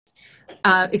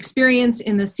experience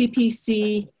in the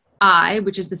CPCI,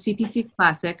 which is the CPC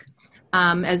Classic.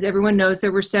 As everyone knows,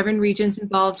 there were 7 regions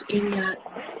involved in that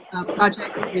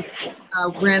project, which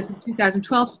ran from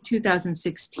 2012 to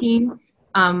 2016.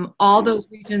 All those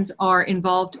regions are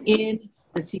involved in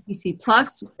the CPC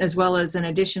Plus, as well as an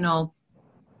additional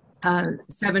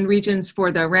 7 regions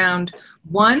for the round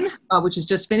 1, which has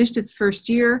just finished its first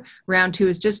year. Round 2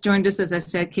 has just joined us, as I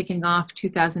said, kicking off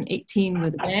 2018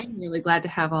 with a bang. Really glad to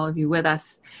have all of you with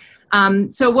us.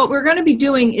 So what we're going to be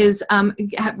doing is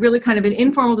really kind of an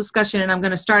informal discussion, and I'm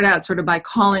going to start out sort of by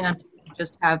calling on people to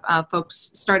just have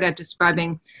folks start out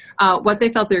describing what they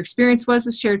felt their experience was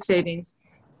with shared savings,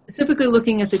 specifically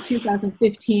looking at the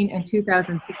 2015 and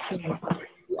 2016 report.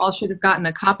 You all should have gotten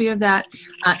a copy of that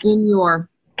in your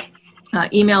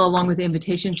email along with the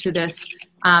invitation to this.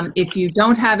 If you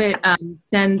don't have it,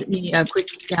 send me a quick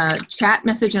chat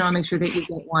message and I'll make sure that you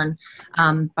get one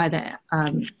by the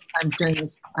during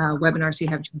this webinar so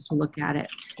you have a chance to look at it.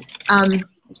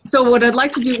 So what I'd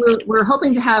like to do, we're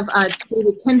hoping to have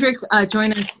David Kendrick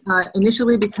join us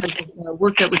initially because of the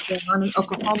work that was going on in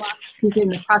Oklahoma. He's in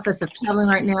the process of traveling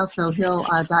right now, so he'll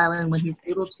dial in when he's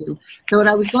able to. So what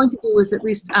I was going to do was at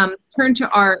least turn to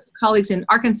our colleagues in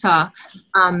Arkansas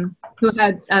who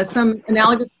had some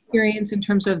analogous experience in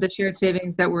terms of the shared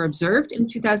savings that were observed in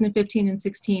 2015 and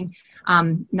 16,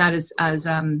 not as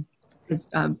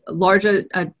large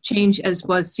a change as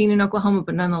was seen in Oklahoma,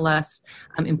 but nonetheless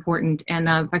important. And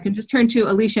if I can just turn to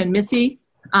Alicia and Missy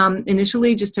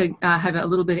initially, just to have a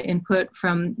little bit of input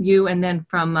from you, and then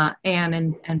from Ann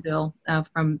and Bill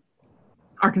from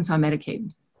Arkansas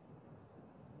Medicaid.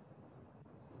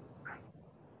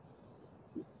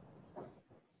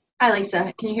 Hi,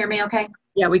 Lisa. Can you hear me okay?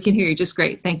 Yeah, we can hear you just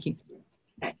great. Thank you.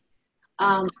 Okay.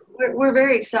 We're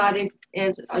very excited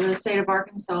as the state of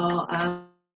Arkansas.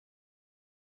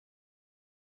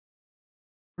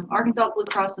 Arkansas Blue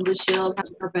Cross and Blue Shield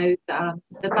for both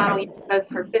the final year, both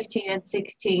for 15 and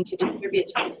 16, to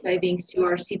distribute savings to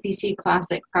our CPC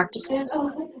Classic practices.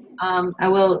 I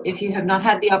will, if you have not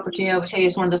had the opportunity, I will tell you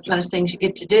it's one of the funnest things you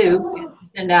get to do,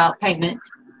 is send out payments.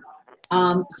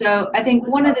 So I think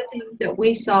one of the things that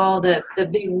we saw, the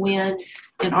big wins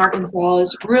in Arkansas,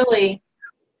 is really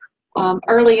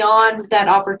early on that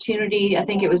opportunity. I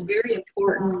think it was very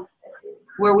important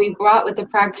where we brought with the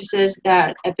practices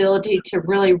that ability to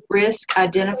really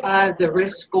identify the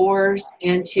risk scores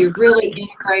and to really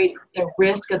integrate the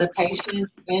risk of the patient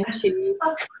into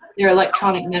their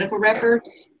electronic medical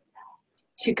records,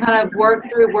 to kind of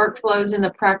work through workflows in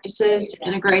the practices to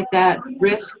integrate that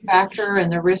risk factor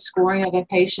and the risk scoring of a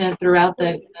patient throughout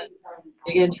the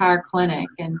entire clinic.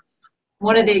 And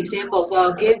one of the examples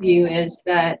I'll give you is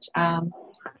that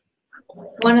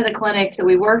one of the clinics that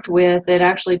we worked with that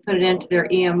actually put it into their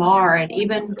EMR, and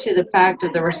even to the fact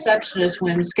of the receptionist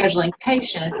when scheduling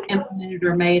patients implemented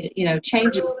or made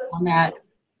changes on that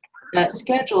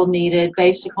schedule needed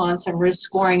based upon some risk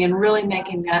scoring, and really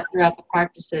making that throughout the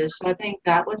practices. So I think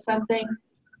that was something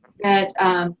that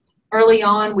early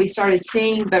on we started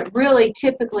seeing, but really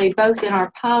typically both in our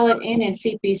pilot and in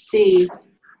CPC,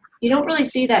 you don't really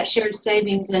see that shared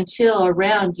savings until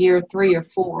around year 3 or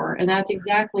 4. And that's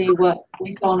exactly what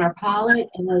we saw in our pilot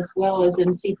and as well as in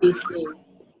CPC.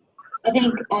 I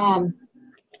think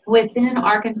within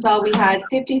Arkansas, we had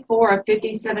 54 of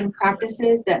 57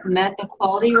 practices that met the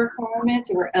quality requirements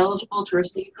and were eligible to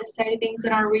receive the savings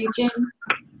in our region.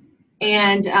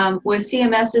 And with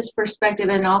CMS's perspective,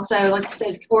 and also, like I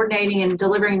said, coordinating and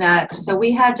delivering that. So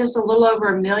we had just a little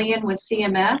over $1 million with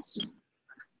CMS.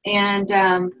 And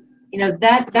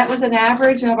that was an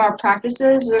average of our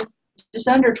practices of just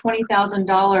under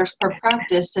 $20,000 per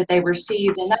practice that they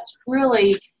received. And that's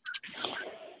really,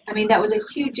 that was a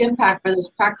huge impact for those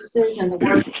practices and the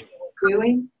work that they were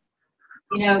doing.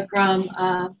 From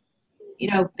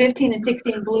 15 and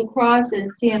 16 Blue Cross and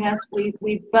CMS,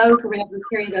 we both were able to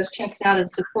carry those checks out and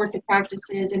support the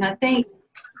practices. And I think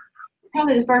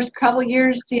probably the first couple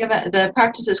years, the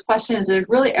practices question is it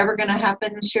really ever going to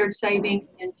happen in shared saving?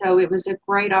 And so it was a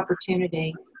great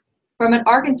opportunity. From an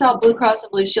Arkansas Blue Cross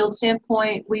and Blue Shield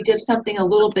standpoint, we did something a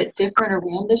little bit different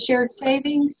around the shared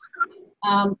savings.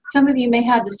 Some of you may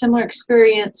have the similar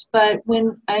experience, but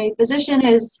when a physician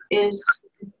is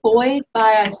employed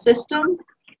by a system,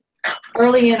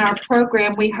 early in our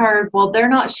program, we heard, well, they're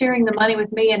not sharing the money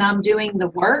with me and I'm doing the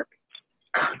work.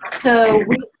 So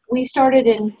we started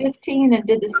in 15 and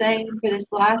did the same for this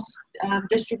last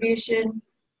distribution,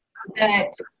 that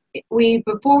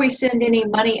before we send any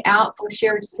money out for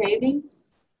shared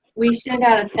savings, We send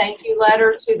out a thank you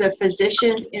letter to the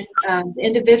physicians,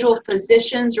 individual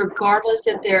physicians, regardless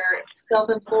if they're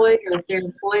self-employed or if they're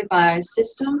employed by a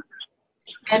system.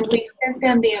 And we sent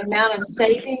them the amount of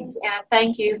savings and a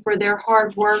thank you for their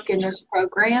hard work in this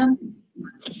program.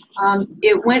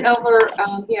 It went over,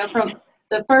 from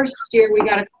the first year we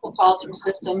got a couple calls from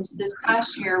systems. This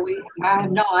past year I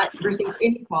have not received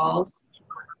any calls.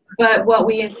 But what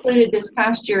we included this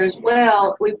past year as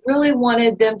well, we really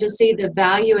wanted them to see the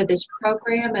value of this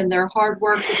program and their hard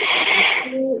work.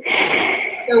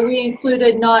 So we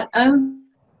included not only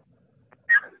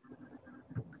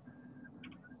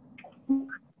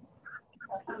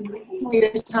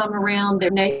this time around their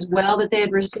name as well that they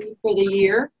had received for the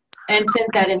year, and sent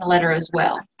that in the letter as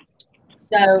well.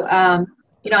 So,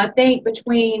 I think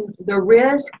between the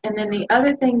risk and then the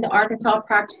other thing the Arkansas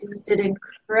practices did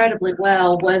incredibly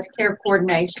well was care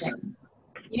coordination.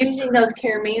 Using those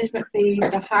care management fees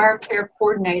to hire care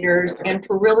coordinators and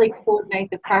to really coordinate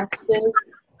the practices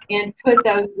and put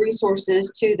those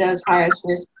resources to those highest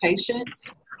risk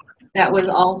patients. That was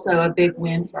also a big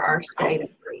win for our state, I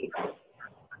believe.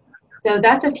 So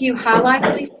that's a few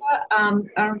highlights, Lisa. I don't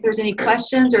know if there's any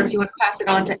questions or if you want to pass it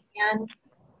on to Ann.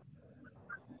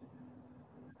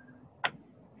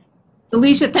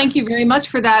 Alicia, thank you very much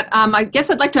for that. I guess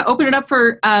I'd like to open it up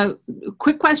for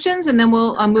quick questions, and then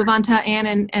we'll move on to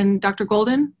Ann and Dr.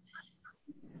 Golden.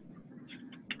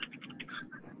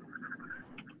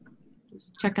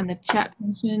 Just checking the chat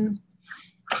function.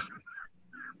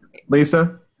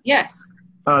 Lisa? Yes.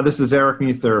 This is Eric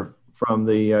Muther from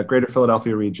the Greater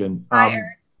Philadelphia region. Hi,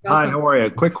 Eric. Hi, how are you?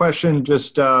 Quick question,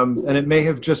 just, and it may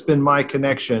have just been my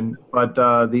connection, but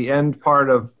the end part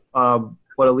of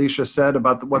what Alicia said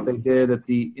about what they did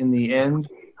in the end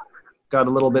got a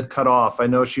little bit cut off. I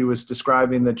know she was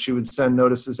describing that she would send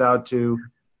notices out to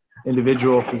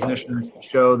individual physicians to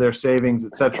show their savings,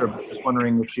 et cetera, but just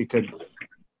wondering if she could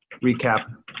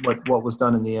recap what was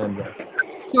done in the end there.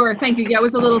 Sure, thank you. Yeah, it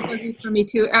was a little fuzzy for me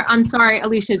too. I'm sorry,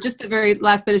 Alicia, just the very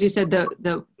last bit, as you said,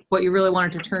 what you really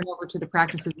wanted to turn over to the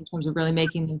practices in terms of really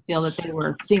making them feel that they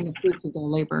were seeing the fruits of their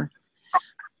labor.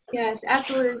 Yes,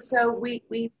 absolutely. So we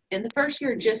in the first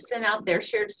year just sent out their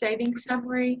shared savings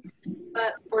summary,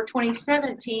 but for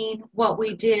 2017, what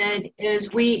we did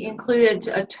is we included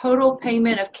a total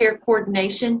payment of care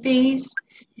coordination fees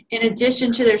in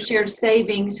addition to their shared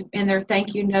savings and their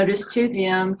thank you notice to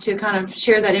them to kind of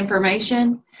share that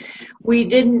information. We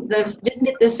didn't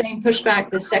get the same pushback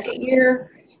the second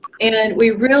year, and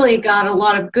we really got a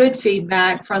lot of good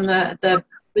feedback from the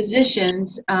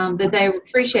physicians that they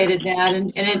appreciated that,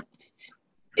 and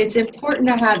it's important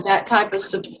to have that type of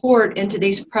support into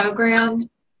these programs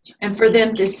and for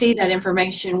them to see that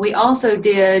information. We also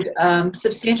did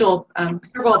several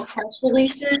press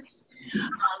releases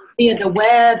via the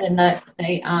web and the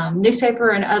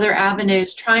newspaper and other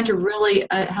avenues, trying to really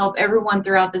help everyone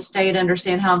throughout the state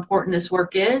understand how important this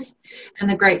work is and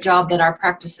the great job that our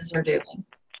practices are doing.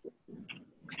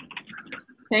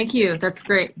 Thank you. That's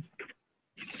great.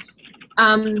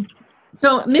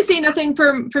 So Missy, nothing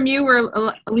from you, where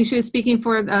Alicia is speaking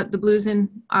for the Blues in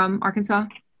Arkansas?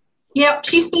 Yep,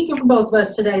 she's speaking for both of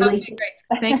us today, Okay, Lisa. Great.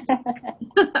 Thank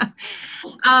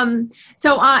you.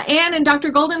 So Ann and Dr.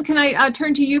 Golden, can I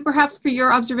turn to you perhaps for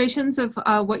your observations of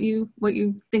what you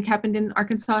think happened in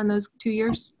Arkansas in those 2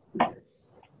 years?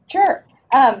 Sure.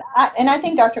 And I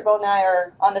think Dr. Golden and I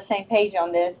are on the same page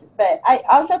on this, but I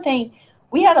also think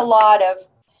we had a lot of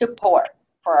support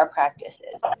for our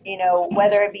practices,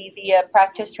 whether it be via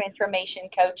practice transformation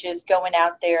coaches going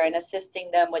out there and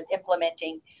assisting them with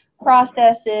implementing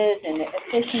processes and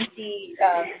efficiency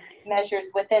measures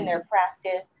within their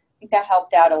practice. I think that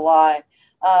helped out a lot.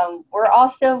 We're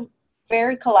also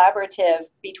very collaborative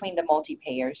between the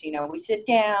multi-payers. We sit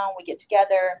down, we get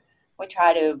together, we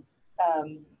try to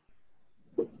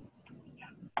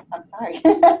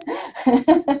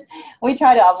we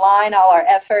try to align all our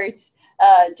efforts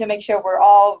to make sure we're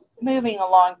all moving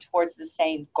along towards the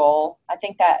same goal. I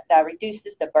think that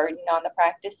reduces the burden on the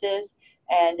practices,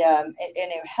 and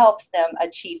it helps them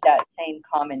achieve that same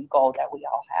common goal that we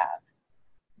all have.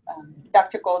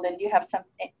 Dr. Golden, do you have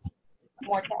something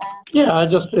more to add? Yeah, I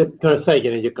just going to say,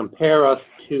 you compare us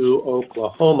to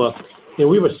Oklahoma.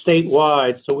 We were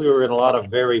statewide, so we were in a lot of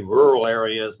very rural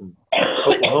areas, and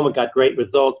Oklahoma got great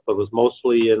results, but was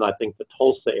mostly in, I think, the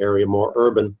Tulsa area, more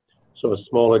urban, so a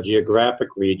smaller geographic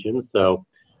region. So,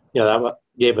 that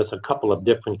gave us a couple of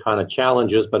different kind of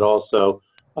challenges, but also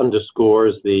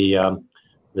underscores the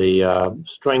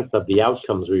strength of the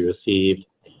outcomes we received.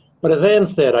 But as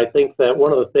Ann said, I think that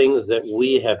one of the things that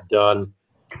we have done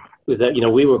is that,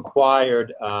 we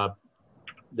required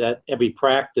that every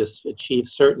practice achieved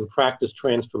certain practice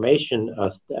transformation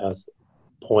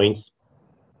points.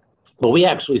 But we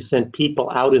actually sent people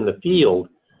out in the field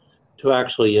to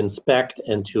actually inspect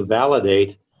and to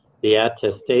validate the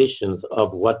attestations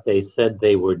of what they said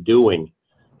they were doing.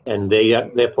 And they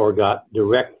therefore got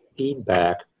direct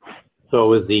feedback.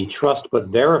 So it was the trust but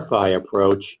verify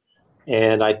approach.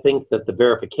 And I think that the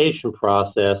verification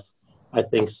process, I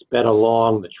think, sped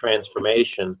along the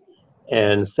transformation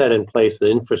and set in place the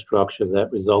infrastructure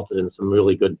that resulted in some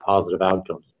really good positive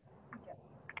outcomes.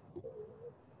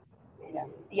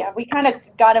 Yeah, we kind of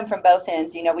got them from both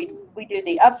ends. You know, we do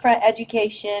the upfront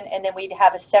education, and then we'd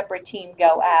have a separate team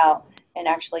go out and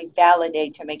actually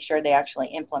validate to make sure they actually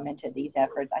implemented these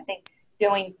efforts. I think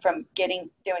doing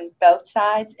both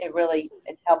sides,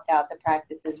 it's helped out the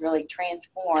practices really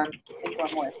transform into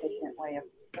a more efficient way of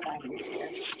providing care.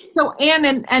 So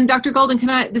Anne and Dr. Golden,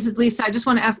 this is Lisa, I just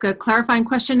want to ask a clarifying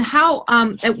question. What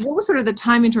was sort of the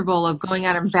time interval of going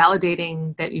out and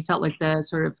validating that you felt like the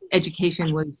sort of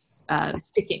education was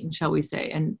sticking, shall we say?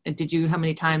 And how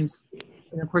many times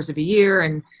in the course of a year,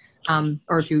 and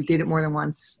or if you did it more than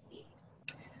once?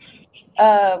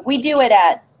 We do it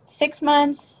at 6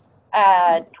 months,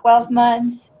 12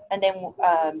 months, and then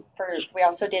we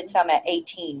also did some at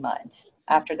 18 months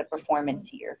after the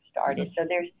performance year started. So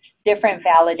there's different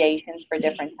validations for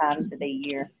different times of the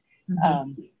year,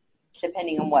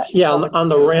 depending on what. Yeah, on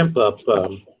the ramp up,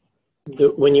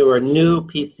 when you're a new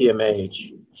PCMH,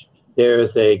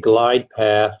 there's a glide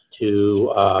path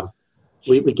to,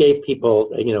 we gave people,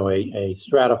 a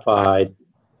stratified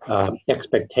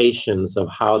expectations of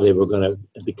how they were going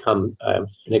to become an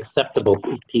acceptable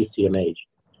PCMH.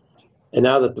 And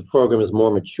now that the program is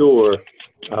more mature,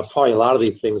 probably a lot of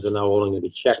these things are now only going to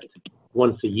be checked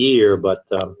once a year, but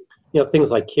things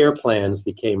like care plans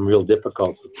became real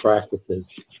difficult for practices.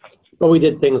 But we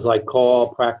did things like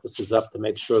call practices up to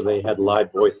make sure they had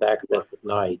live voice access at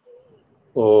night.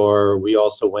 Or we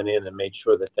also went in and made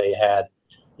sure that they had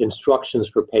instructions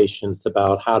for patients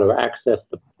about how to access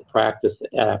the practice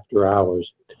after hours.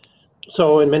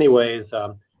 So in many ways,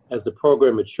 as the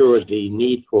program matured, the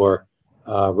need for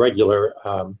regular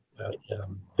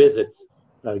visits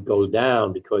goes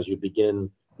down because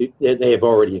they have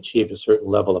already achieved a certain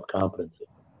level of competency.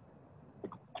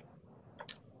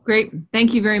 Great,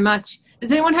 thank you very much.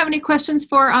 Does anyone have any questions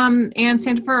for Anne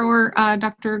Santafer or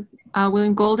Dr.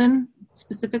 William Golden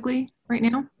specifically right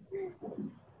now?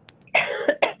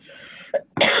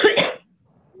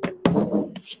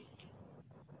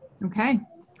 Okay,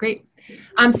 great.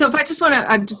 So if I just want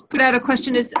to just put out a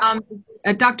question, is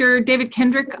Dr. David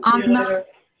Kendrick on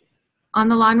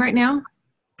the line right now?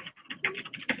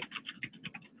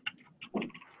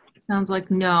 Sounds like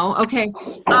no. Okay,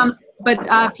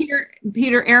 but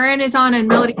Peter Aaron is on, and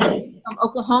Melody from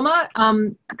Oklahoma.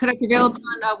 Could I prevail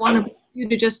upon one of you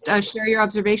to just share your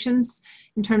observations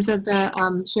in terms of the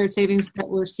shared savings that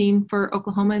we're seeing for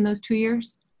Oklahoma in those 2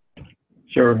 years?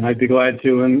 Sure, I'd be glad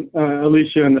to. And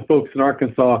Alicia and the folks in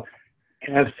Arkansas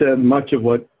have said much of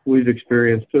what we've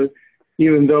experienced. So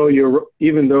even though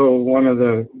one of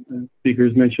the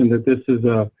speakers mentioned that this is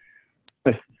a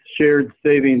shared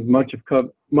savings, much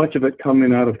of it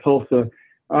coming out of Tulsa,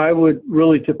 I would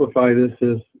really typify this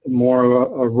as more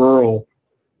of a rural,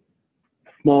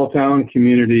 small town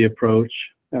community approach.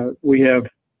 We have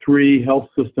 3 health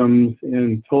systems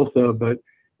in Tulsa, but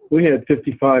we had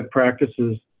 55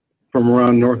 practices from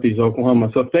around Northeast Oklahoma.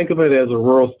 So think of it as a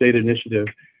rural state initiative.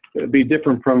 It would be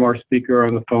different from our speaker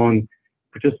on the phone,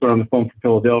 participant on the phone from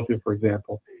Philadelphia, for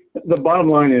example. The bottom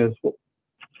line is,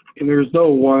 there's no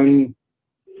one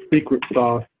secret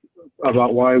sauce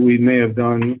about why we may have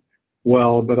done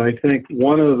well, but I think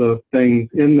one of the things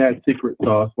in that secret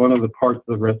sauce, one of the parts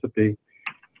of the recipe,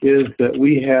 is that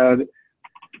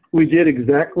we did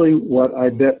exactly what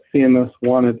I bet CMS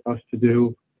wanted us to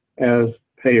do as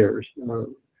payers.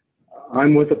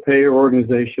 I'm with a payer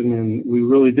organization, and we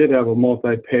really did have a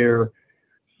multi-payer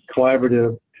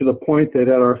collaborative to the point that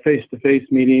at our face-to-face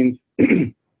meetings,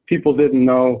 people didn't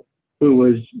know who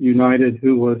was United,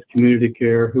 who was Community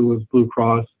Care, who was Blue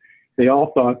Cross. They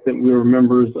all thought that we were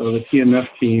members of a TMF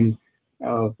team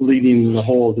leading the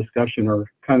whole discussion, or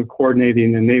kind of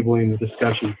coordinating, enabling the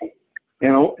discussion.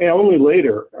 And only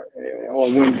later,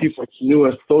 or when people knew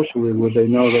us socially, would they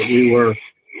know that we were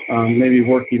maybe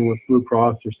working with Blue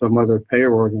Cross or some other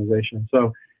payer organization.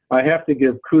 So I have to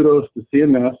give kudos to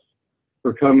CMS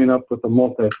for coming up with a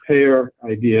multi-payer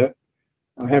idea.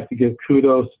 I have to give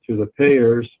kudos to the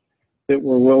payers that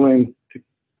were willing to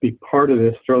be part of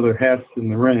this, throw their hats in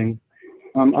the ring.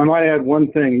 I might add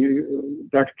one thing.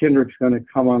 Dr. Kendrick's going to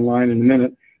come online in a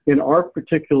minute. In our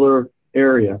particular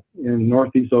area in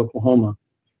northeast Oklahoma.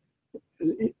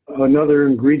 Another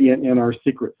ingredient in our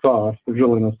secret sauce, there's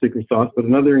really no secret sauce, but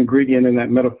another ingredient in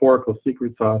that metaphorical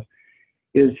secret sauce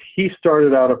is he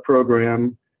started out a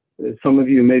program that some of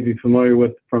you may be familiar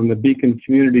with from the Beacon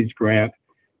Communities Grant.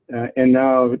 And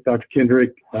now Dr.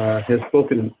 Kendrick has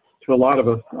spoken to a lot of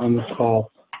us on this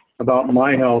call about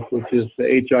My Health, which is the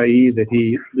HIE that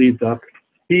he leads up.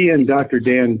 He and Dr.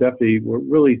 Dan Duffy were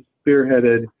really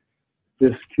spearheaded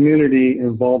this community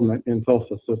involvement in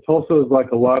Tulsa. So Tulsa is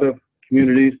like a lot of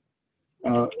communities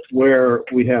where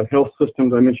we have health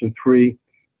systems, I mentioned 3,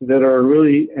 that are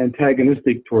really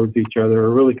antagonistic towards each other,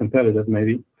 or really competitive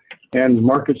maybe, and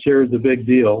market share is a big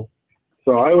deal.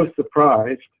 So I was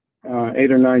surprised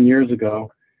 8 or 9 years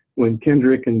ago when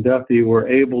Kendrick and Duffy were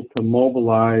able to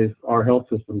mobilize our health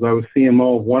systems. I was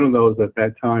CMO of one of those at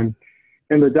that time,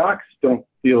 and the docs don't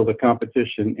feel the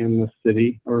competition in the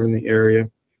city or in the area,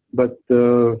 but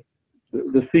the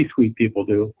C-suite people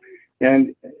do.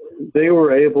 And they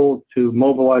were able to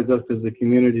mobilize us as a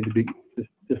community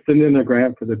to send in a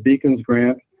grant for the Beacons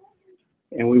grant,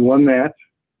 and we won that,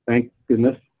 thank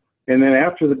goodness. And then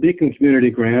after the Beacon Community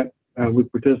Grant, we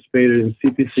participated in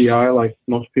CPCI, like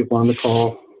most people on the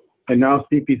call, and now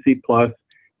CPC Plus.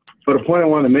 But a point I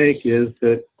want to make is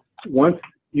that once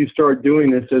you start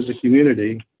doing this as a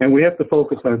community, and we have to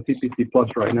focus on CPC Plus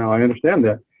right now, I understand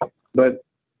that, but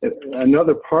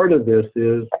another part of this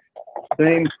is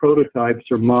same prototypes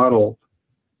or models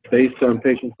based on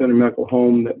patient-centered medical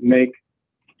home that make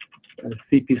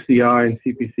CPCI and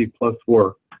CPC Plus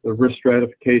work, the risk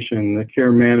stratification, the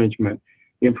care management,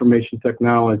 the information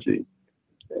technology,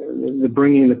 the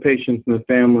bringing the patients and the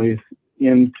families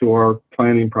into our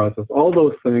planning process. All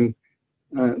those things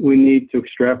we need to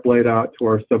extrapolate out to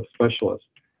our subspecialists.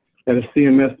 At a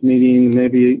CMS meeting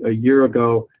maybe a year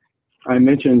ago, I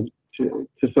mentioned to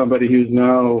somebody who's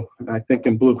now, I think,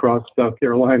 in Blue Cross, South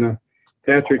Carolina,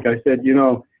 Patrick, I said, you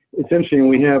know, it's interesting,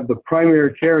 we have the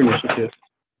primary care initiative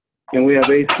and we have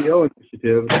ACO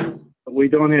initiatives, but we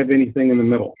don't have anything in the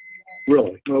middle,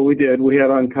 really. Well, we did. We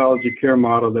had oncology care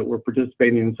model that we're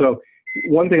participating in. So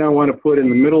one thing I want to put in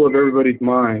the middle of everybody's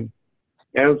mind,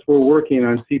 as we're working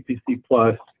on CPC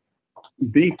Plus,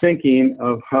 be thinking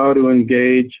of how to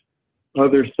engage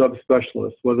other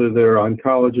subspecialists, whether they're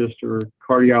oncologists or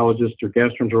cardiologists or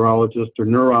gastroenterologists or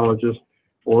neurologists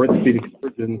or orthopedic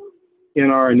surgeons in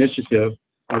our initiative.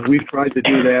 We've tried to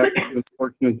do that. We're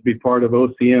fortunate to be part of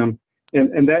OCM,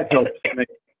 and that helps make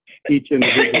each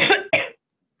individual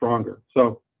stronger.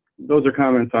 So those are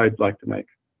comments I'd like to make.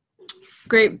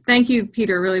 Great. Thank you,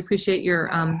 Peter. Really appreciate your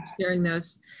sharing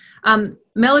those.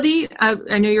 Melody,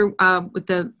 I know you're with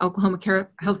the Oklahoma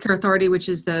Healthcare Authority, which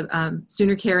is the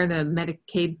Sooner Care and the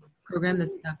Medicaid program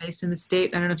that's based in the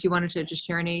state. I don't know if you wanted to just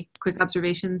share any quick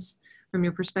observations from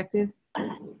your perspective.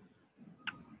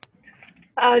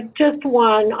 Just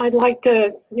one. I'd like to,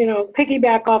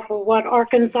 piggyback off of what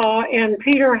Arkansas and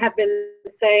Peter have been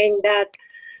saying, that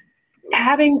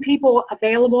having people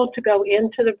available to go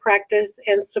into the practice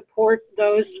and support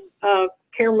those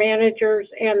care managers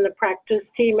and the practice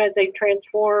team as they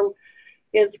transform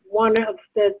is one of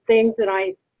the things that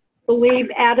I believe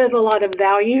added a lot of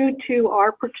value to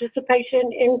our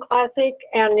participation in Classic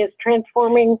and is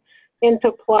transforming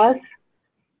into Plus.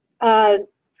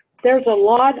 There's a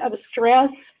lot of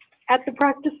stress at the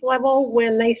practice level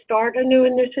when they start a new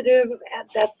initiative,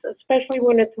 that's especially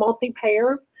when it's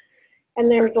multi-payer, and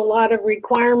there's a lot of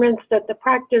requirements that the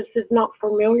practice is not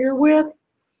familiar with.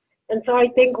 And so I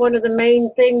think one of the main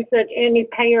things that any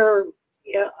payer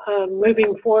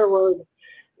moving forward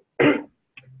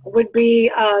would be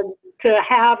to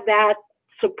have that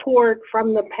support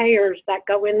from the payers that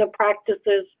go into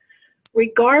practices,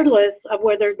 regardless of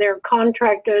whether they're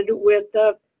contracted with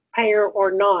the payer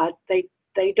or not.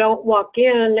 They don't walk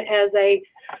in as a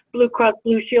Blue Cross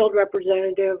Blue Shield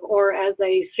representative or as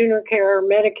a Sooner Care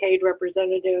Medicaid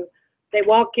representative. They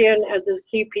walk in as a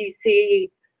CPC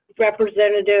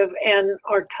representative and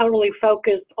are totally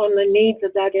focused on the needs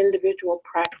of that individual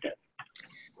practice.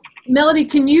 Melody,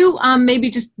 can you maybe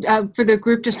just for the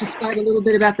group just describe a little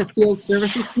bit about the field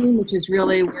services team, which is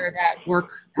really where that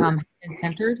work has been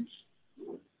centered?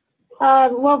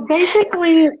 Well,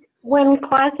 basically, when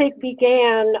Classic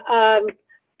began,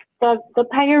 the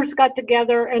payers got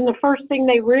together, and the first thing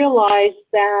they realized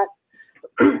that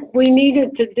we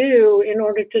needed to do in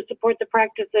order to support the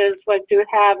practices was to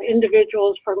have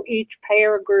individuals from each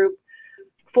payer group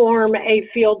form a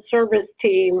field service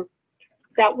team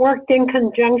that worked in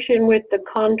conjunction with the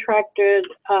contracted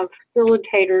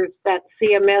facilitators that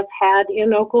CMS had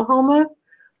in Oklahoma.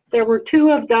 There were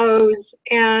 2 of those,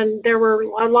 and there were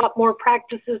a lot more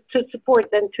practices to support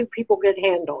than 2 people could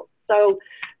handle. So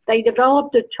they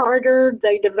developed a charter,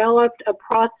 they developed a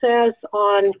process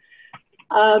on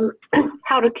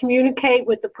how to communicate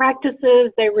with the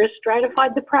practices. They risk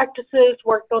stratified the practices,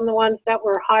 worked on the ones that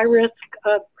were high risk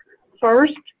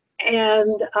first.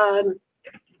 And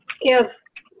if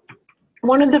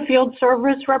one of the field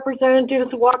service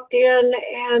representatives walked in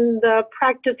and the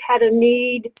practice had a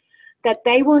need that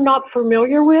they were not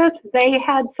familiar with, they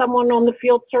had someone on the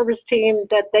field service team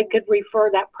that they could refer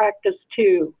that practice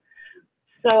to.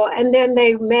 So, and then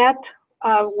they met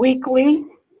weekly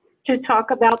to talk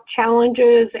about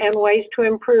challenges and ways to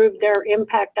improve their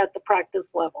impact at the practice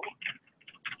level.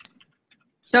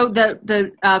 So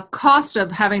the cost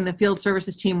of having the field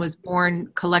services team was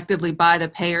borne collectively by the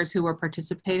payers who were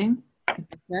participating? Is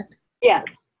that correct? Yes,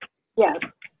 yes.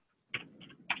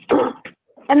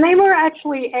 And they were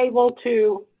actually able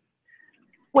to,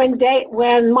 when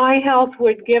MyHealth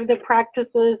would give the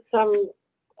practices some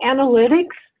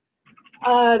analytics,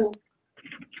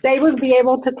 they would be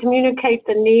able to communicate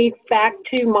the needs back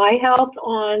to MyHealth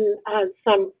on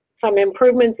some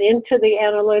improvements into the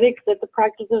analytics that the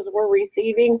practices were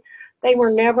receiving. They were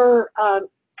never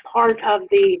part of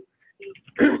the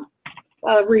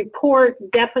report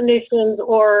definitions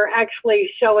or actually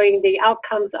showing the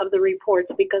outcomes of the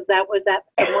reports, because that was at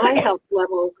the MyHealth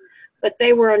level. But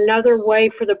they were another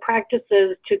way for the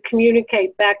practices to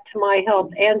communicate back to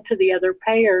MyHealth and to the other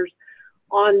payers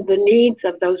on the needs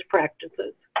of those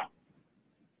practices.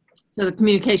 So the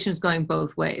communication is going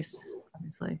both ways,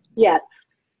 obviously. Yes.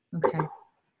 Okay.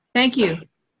 Thank you. Does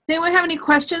anyone have any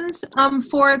questions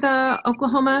for the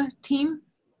Oklahoma team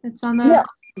that's on the? Yeah,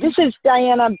 this is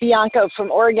Diana Bianco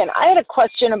from Oregon. I had a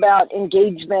question about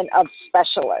engagement of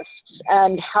specialists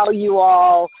and how you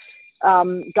all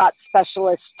got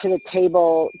specialists to the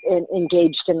table and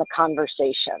engaged in the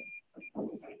conversation.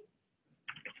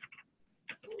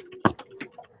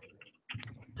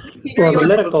 Well, the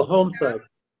medical home side,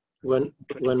 when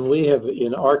we have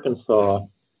in Arkansas,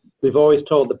 we've always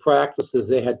told the practices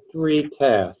they had 3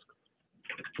 tasks.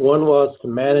 One was to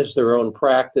manage their own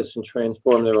practice and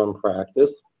transform their own practice.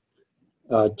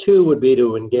 2 would be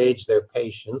to engage their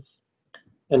patients.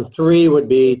 And 3 would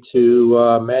be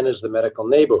to manage the medical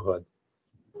neighborhood.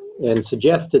 And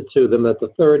suggested to them that the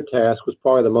 3rd task was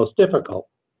probably the most difficult,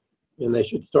 and they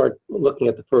should start looking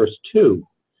at the first 2.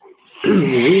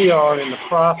 We are in the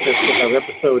process of our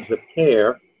episodes of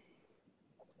care,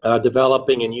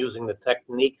 developing and using the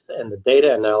techniques and the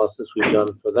data analysis we've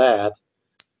done for that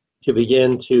to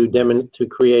begin to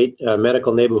create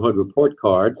medical neighborhood report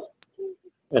cards.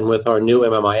 And with our new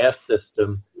MMIS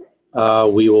system,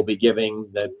 we will be giving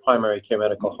the primary care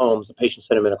medical homes, the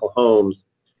patient-centered medical homes,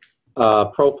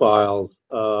 profiles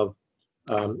of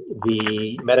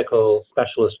the medical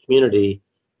specialist community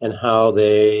and how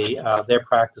they their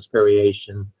practice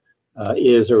variation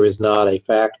is or is not a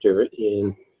factor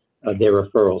in their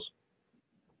referrals.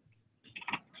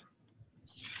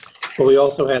 But we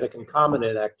also had a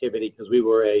concomitant activity because we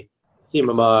were a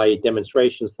CMMI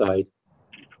demonstration site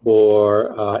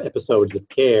for episodes of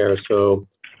care. So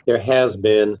there has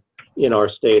been in our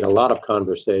state a lot of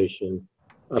conversation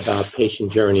about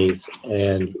patient journeys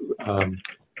and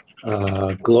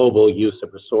global use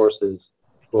of resources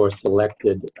for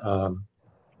selected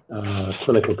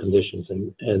clinical conditions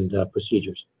and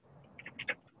procedures.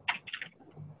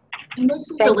 And this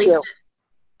is Thank Alicia. you.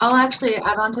 I'll actually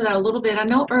add on to that a little bit. I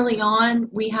know early on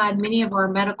we had many of our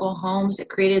medical homes that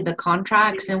created the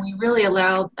contracts, and we really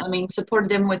supported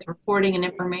them with reporting and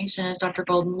information, as Dr.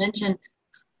 Golden mentioned.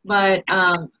 But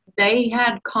they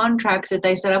had contracts that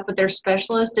they set up with their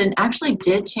specialists and actually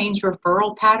did change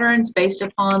referral patterns based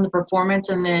upon the performance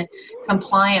and the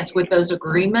compliance with those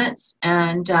agreements.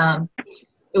 And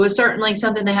it was certainly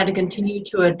something they had to continue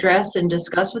to address and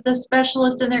discuss with the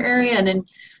specialists in their area. And then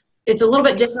it's a little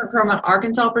bit different from an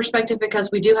Arkansas perspective because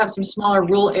we do have some smaller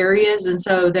rural areas, and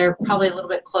so they're probably a little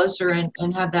bit closer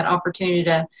and have that opportunity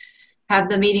to have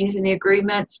the meetings and the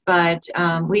agreements. But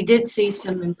we did see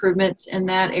some improvements in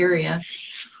that area.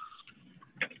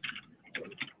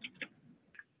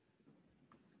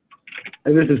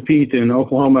 This is Pete in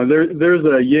Oklahoma. There's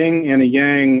a yin and a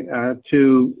yang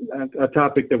to a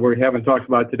topic that we haven't talked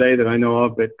about today that I know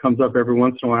of that comes up every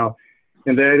once in a while,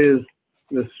 and that is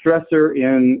the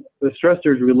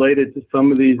stressors related to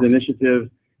some of these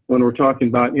initiatives when we're talking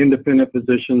about independent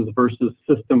physicians versus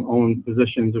system-owned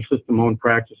physicians or system-owned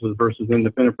practices versus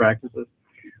independent practices.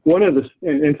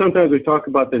 And sometimes we talk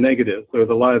about the negatives or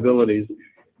the liabilities,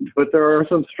 but there are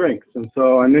some strengths. And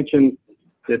so I mentioned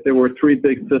that there were three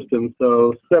big systems.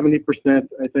 So 70%,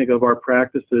 I think, of our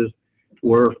practices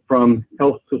were from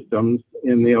health systems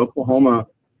in the Oklahoma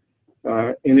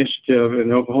initiative in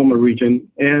the Oklahoma region.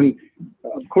 And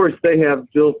of course, they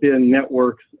have built-in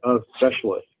networks of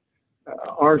specialists.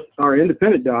 Our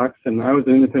independent docs, and I was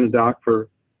an independent doc for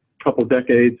a couple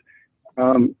decades,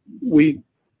 we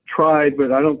tried,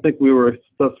 but I don't think we were as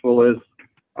successful as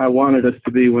I wanted us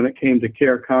to be when it came to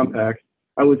care compacts.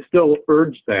 I would still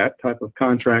urge that type of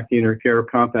contracting or care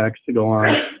compacts to go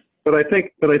on. But I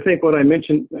think what I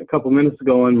mentioned a couple minutes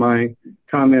ago in my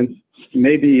comments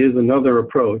maybe is another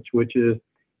approach, which is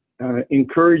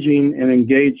encouraging and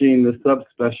engaging the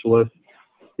subspecialists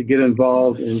to get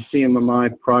involved in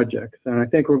CMMI projects. And I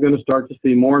think we're going to start to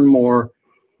see more and more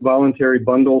voluntary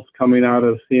bundles coming out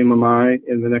of CMMI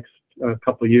in the next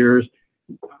couple of years.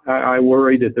 I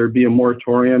worry that there'd be a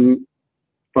moratorium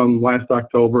from last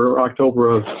October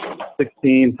of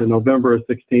 16 to November of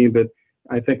 16, but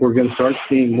I think we're going to start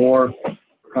seeing more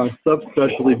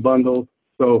subspecialty bundles.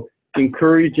 So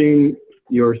encouraging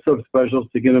your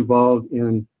subspecialists to get involved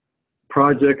in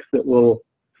projects that will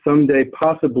someday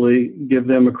possibly give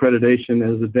them accreditation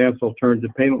as advanced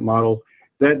alternative payment models,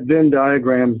 that then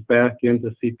diagrams back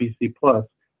into CPC Plus,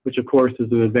 which of course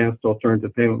is an advanced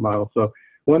alternative payment model. So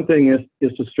one thing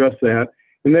is to stress that.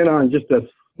 And then on just a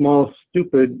small,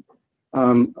 stupid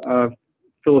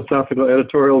philosophical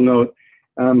editorial note,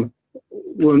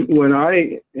 when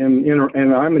I am,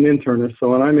 and I'm an internist,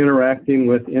 so when I'm interacting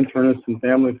with internists and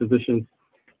family physicians,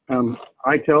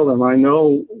 I tell them I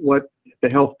know what the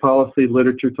health policy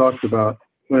literature talks about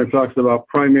when it talks about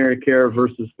primary care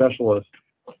versus specialists.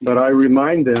 But I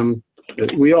remind them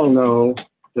that we all know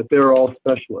that they're all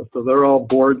specialists. So they're all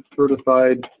board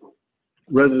certified,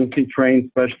 residency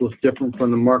trained specialists, different from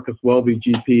the Marcus Welby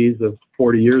GPs of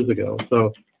 40 years ago.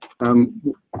 So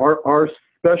our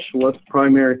specialist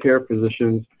primary care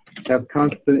physicians have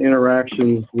constant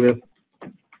interactions with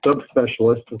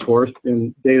subspecialists, of course,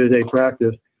 in day-to-day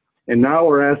practice. And now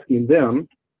we're asking them,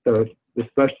 the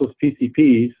specialist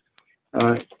PCPs,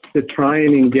 to try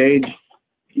and engage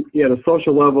at a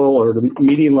social level or the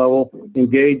medium level,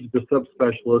 engage the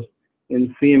subspecialists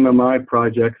in CMMI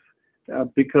projects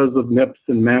because of MIPS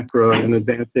and MACRA and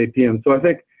advanced APM. So I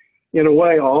think, in a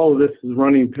way, all of this is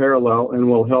running parallel and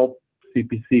will help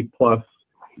CPC Plus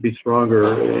be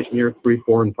stronger in year 3,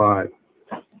 4, and 5.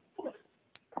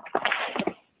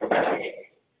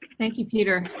 Thank you,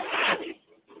 Peter.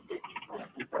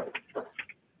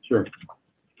 Sure.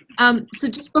 So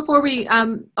just before we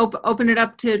open it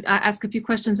up to ask a few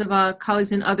questions of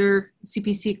colleagues in other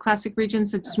CPC Classic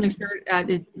regions, so just make sure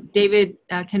David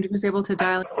Kendrick was able to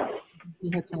dial in. He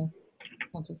had some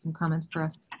comments for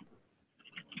us.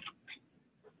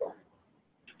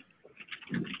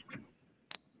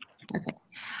 Okay.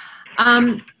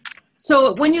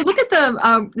 So when you look at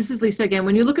the, this is Lisa again,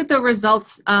 when you look at the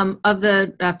results of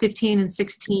the 15 and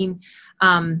 16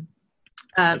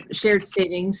 shared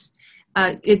savings,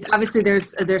 obviously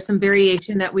there's some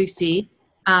variation that we see,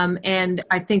 and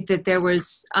I think that there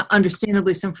was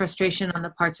understandably some frustration on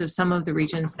the parts of some of the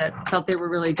regions that felt they were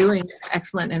really doing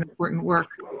excellent and important work,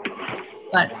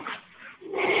 but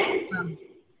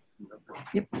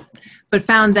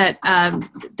found that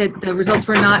that the results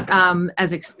were not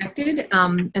as expected.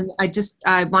 And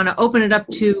I want to open it up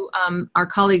to our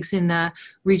colleagues in the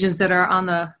regions that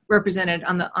are represented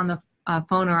on the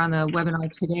phone or on the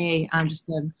webinar today, just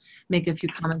to make a few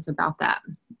comments about that.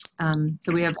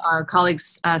 So we have our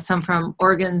colleagues, some from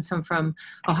Oregon, some from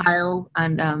Ohio,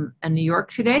 and New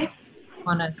York today. I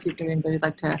want to see if there's anybody who'd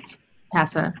like to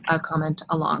pass a comment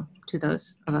along to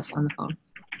those of us on the phone.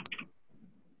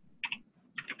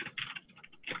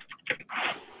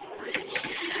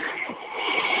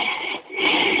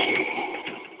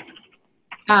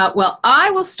 Well,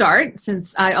 I will start,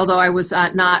 since although I was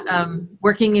not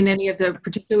working in any of the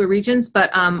particular regions, but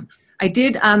I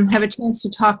did have a chance to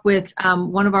talk with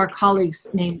one of our colleagues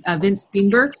named Vince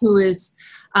Beanberg, who is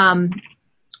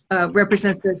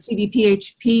represents the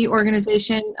CDPHP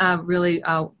organization, really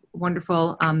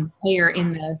wonderful payer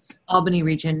in the Albany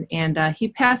region, and he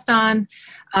passed on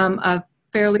a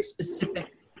fairly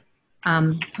specific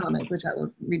comment, which I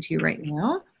will read to you right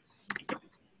now.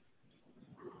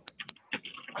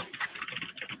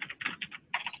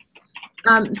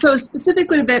 So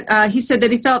specifically that he said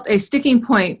that he felt a sticking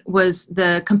point was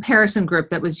the comparison group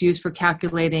that was used for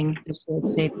calculating the shared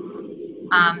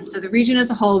savings. So the region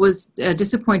as a whole was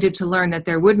disappointed to learn that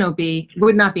there would not be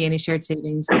any shared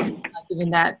savings, given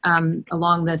that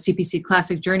along the CPC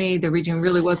Classic journey, the region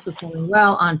really was performing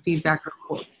well on feedback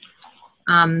reports.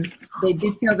 They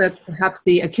did feel that perhaps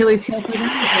the Achilles heel for them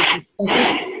was the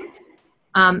specialty test,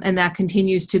 And that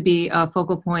continues to be a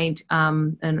focal point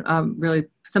and really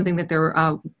something that they're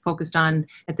focused on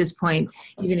at this point,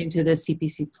 even into the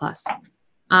CPC Plus.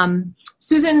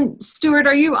 Susan Stewart,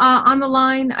 are you on the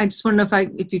line? I just want to know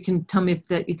if you can tell me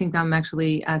if you think I'm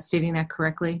actually stating that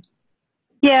correctly.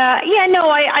 Yeah, no,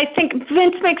 I think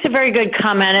Vince makes a very good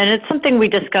comment, and it's something we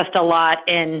discussed a lot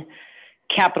in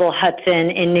Capital Hudson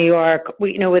in New York,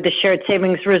 with the shared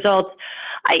savings results.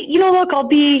 Look, I'll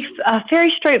be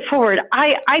very straightforward.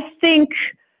 I think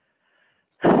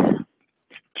to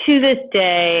this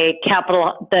day,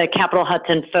 the Capital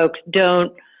Hudson folks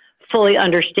don't fully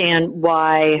understand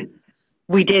why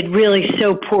we did really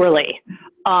so poorly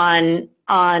on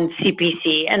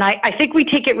CPC. And I think we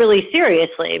take it really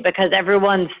seriously because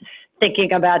everyone's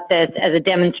thinking about this as a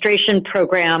demonstration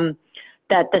program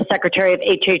that the Secretary of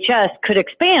HHS could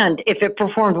expand if it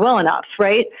performed well enough,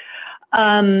 right?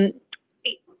 So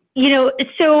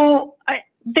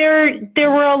there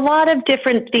were a lot of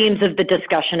different themes of the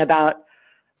discussion about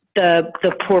the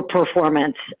poor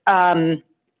performance on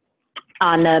the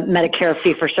Medicare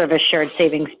fee-for-service shared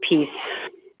savings piece.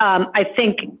 I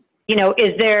think,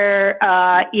 is there,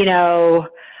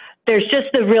 there's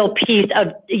just the real piece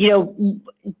of,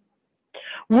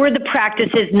 were the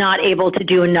practices not able to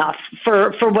do enough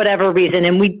for whatever reason?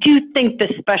 And we do think the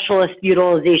specialist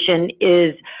utilization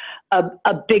is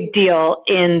a big deal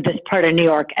in this part of New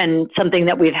York and something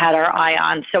that we've had our eye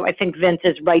on. So I think Vince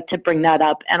is right to bring that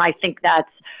up. And I think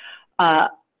that's a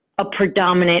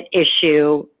predominant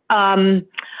issue.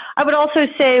 I would also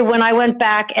say when I went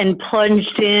back and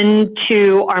plunged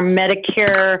into our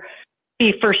Medicare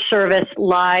fee-for-service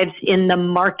lives in the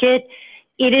market,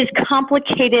 it is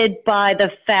complicated by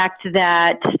the fact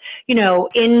that,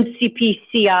 in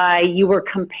CPCI, you were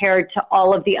compared to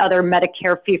all of the other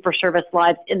Medicare fee-for-service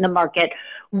lives in the market,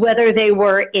 whether they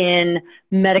were in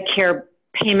Medicare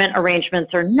payment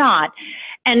arrangements or not.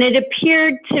 And it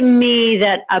appeared to me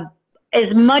that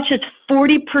as much as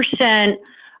 40%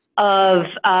 of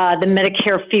the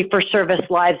Medicare fee-for-service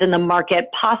lives in the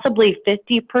market, possibly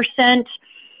 50%,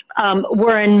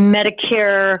 were in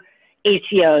Medicare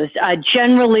ACOs,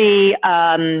 generally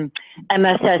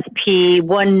MSSP,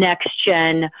 one next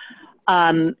gen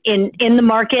in the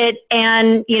market,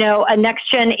 and a next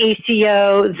gen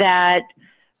ACO that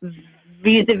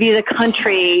vis-a-vis the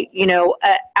country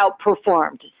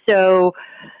outperformed. So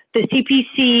the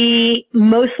CPC,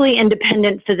 mostly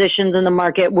independent physicians in the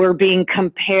market, were being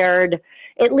compared.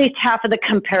 At least half of the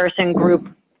comparison group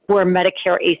were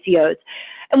Medicare ACOs,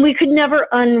 and we could never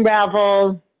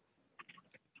unravel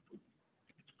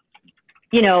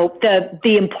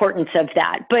the importance of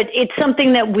that, but it's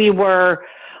something that we were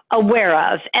aware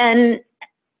of, and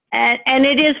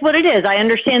it is what it is. I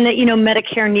understand that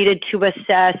Medicare needed to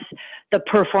assess the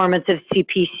performance of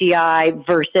CPCI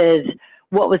versus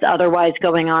what was otherwise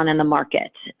going on in the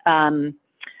market.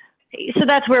 So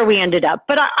that's where we ended up.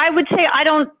 But I would say I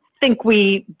don't think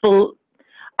we fully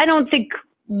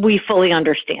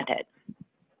understand it.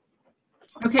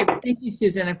 Okay, thank you,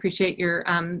 Susan. I appreciate your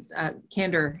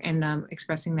candor in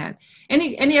expressing that.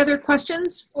 Any other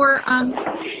questions for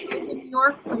those in New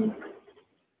York from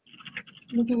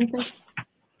looking at this?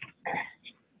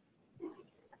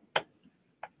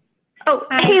 Oh,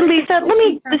 hey, Lisa,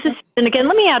 this is Susan again.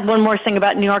 Let me add one more thing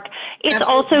about New York. It's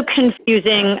Absolutely. Also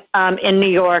confusing in New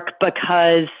York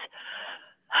because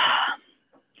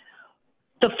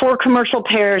the 4 commercial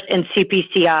payers in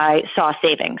CPCI saw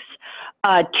savings.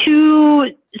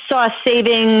 2 saw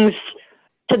savings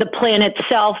to the plan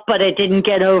itself, but it didn't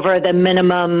get over the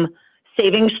minimum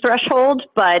savings threshold,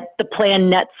 but the plan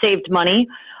net saved money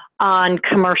on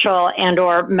commercial and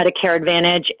or Medicare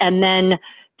Advantage. And then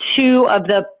 2 of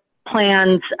the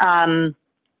plans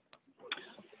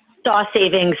saw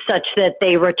savings such that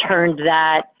they returned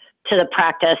that to the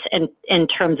practice in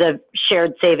terms of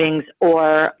shared savings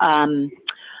or some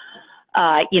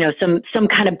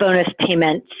kind of bonus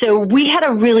payment. So we had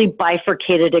a really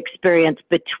bifurcated experience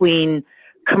between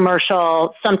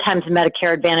commercial, sometimes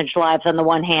Medicare Advantage lives on the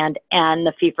one hand, and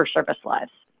the fee-for-service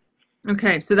lives.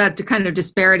 Okay, so that kind of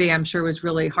disparity, I'm sure, was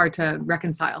really hard to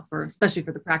reconcile especially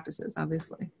for the practices,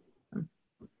 obviously.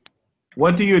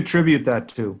 What do you attribute that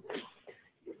to?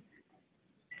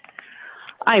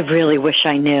 I really wish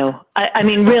I knew. I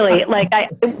mean, really,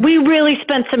 we really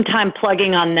spent some time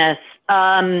plugging on this.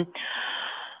 I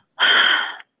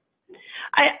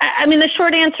mean, the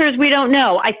short answer is we don't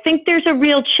know. I think there's a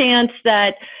real chance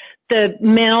that the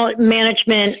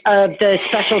management of the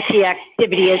specialty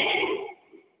activity is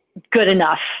good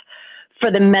enough for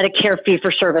the Medicare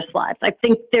fee-for-service lives. I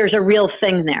think there's a real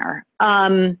thing there.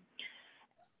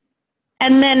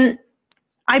 And then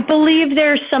I believe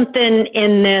there's something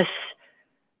in this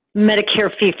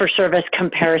Medicare fee-for-service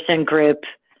comparison group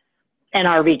in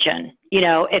our region. You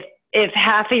know, if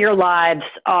half of your lives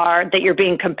that you're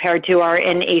being compared to are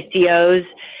in ACOs,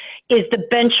 is the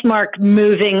benchmark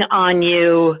moving on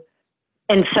you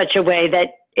in such a way that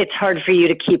it's hard for you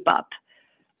to keep up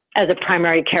as a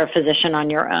primary care physician on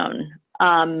your own?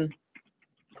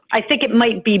 I think it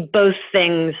might be both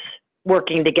things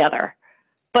working together,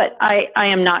 but I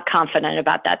am not confident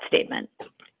about that statement.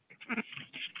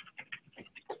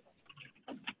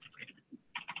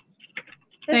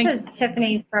 Thank This is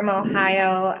Tiffany from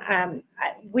Ohio.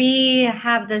 We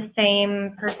have the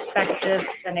same perspectives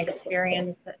and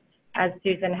experience as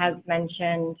Susan has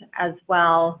mentioned as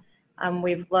well.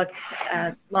 We've looked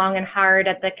long and hard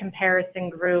at the comparison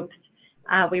groups.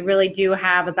 We really do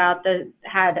have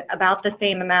had about the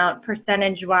same amount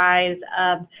percentage-wise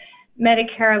of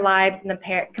Medicare lives in the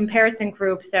comparison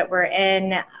groups that were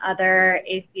in other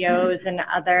ACOs and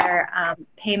other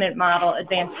advanced payment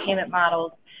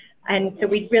models. And so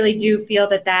we really do feel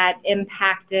that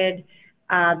impacted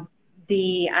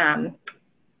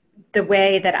the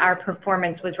way that our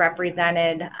performance was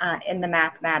represented in the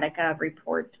Mathematica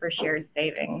reports for shared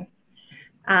savings.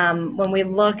 When we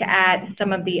look at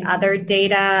some of the other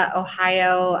data,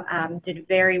 Ohio did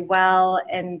very well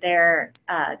in their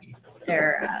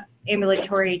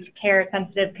ambulatory care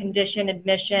sensitive condition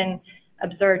admission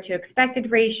observed to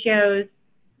expected ratios,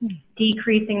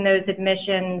 decreasing those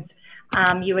admissions.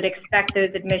 You would expect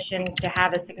those admissions to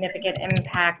have a significant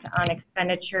impact on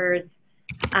expenditures.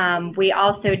 We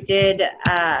also did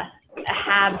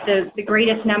have the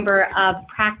greatest number of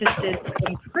practices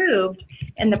improved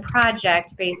in the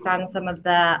project based on some of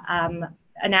the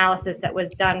analysis that was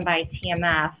done by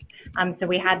TMF. So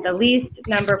we had the least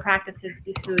number of practices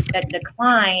that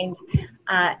declined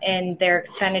in their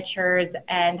expenditures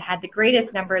and had the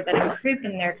greatest number that improved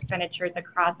in their expenditures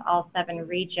across all 7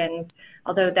 regions,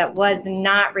 although that was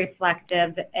not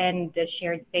reflective in the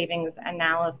shared savings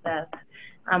analysis.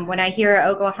 When I hear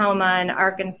Oklahoma and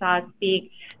Arkansas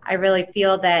speak, I really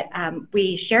feel that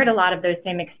we shared a lot of those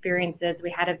same experiences. We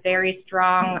had a very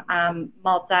strong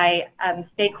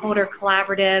multi-stakeholder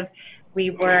collaborative. We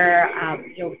were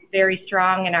very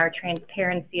strong in our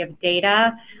transparency of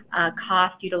data,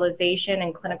 cost utilization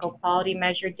and clinical quality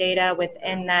measure data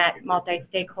within that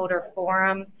multi-stakeholder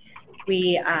forum.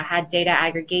 We had data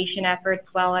aggregation efforts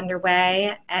well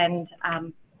underway, and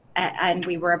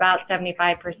we were about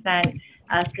 75%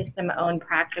 system-owned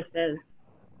practices.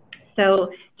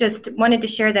 So just wanted to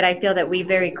share that I feel that we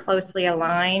very closely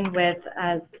align with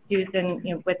Susan,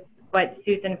 with what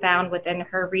Susan found within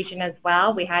her region as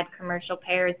well. We had commercial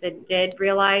payers that did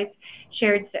realize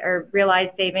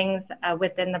savings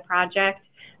within the project.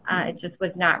 It just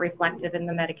was not reflective in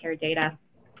the Medicare data.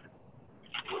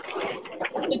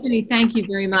 Tiffany, thank you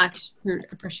very much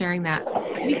for sharing that.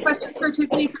 Any questions for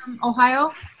Tiffany from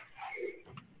Ohio?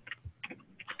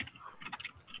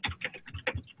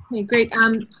 Okay, great.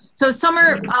 So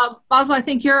Summer Boswell, I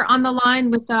think you're on the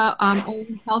line with the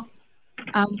Oregon Health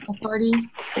Authority,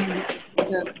 and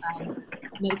the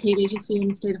Medicaid agency in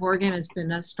the state of Oregon has been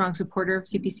a strong supporter of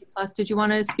CPC Plus. Did you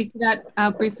want to speak to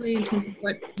that briefly in terms of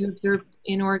what you observed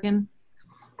in Oregon?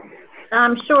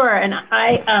 Sure, and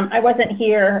I wasn't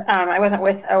here. I wasn't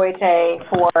with OHA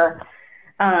for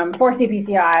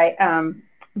CPCI,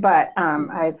 but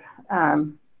I've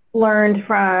learned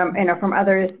from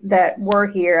others that were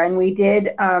here, and we did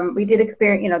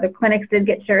experience, the clinics did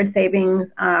get shared savings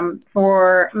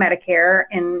for Medicare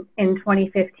in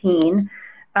 2015.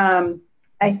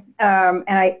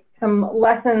 Some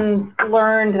lessons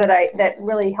learned that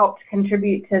really helped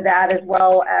contribute to that, as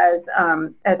well as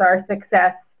our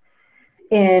success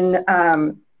in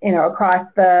across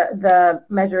the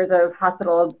measures of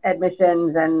hospital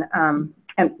admissions and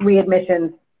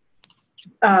readmissions,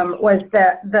 was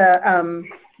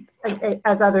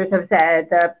as others have said,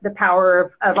 the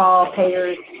power of all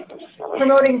payers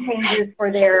promoting changes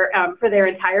for their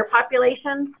entire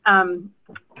population, and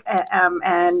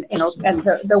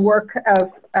the work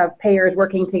of payers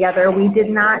working together.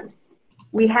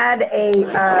 We had a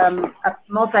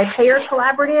multi-payer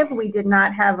collaborative. We did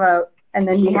not have and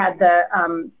then we had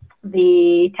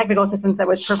the technical assistance that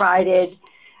was provided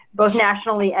both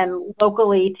nationally and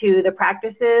locally to the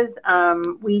practices.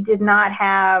 We did not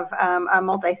have a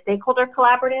multi-stakeholder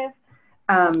collaborative,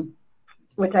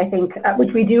 which I think,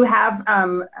 which we do have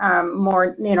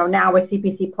more, now with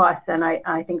CPC Plus, and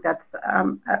I think that's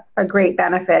a great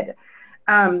benefit.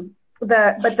 But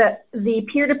the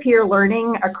peer-to-peer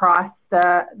learning across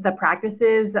the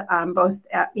practices, both,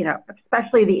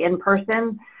 especially the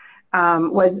in-person,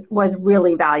 was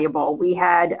really valuable. We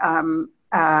had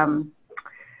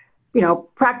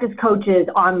practice coaches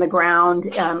on the ground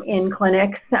in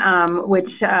clinics,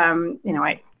 which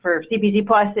for CPC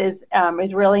Plus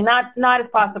is really not as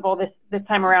possible this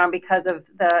time around because of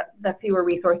the fewer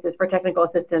resources for technical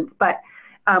assistance, but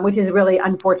which is really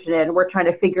unfortunate. And we're trying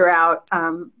to figure out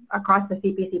across the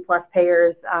CPC Plus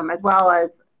payers, as well as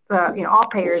all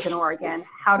payers in Oregon,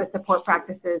 how to support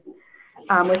practices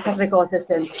with technical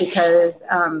assistance, because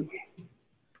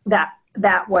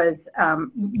that was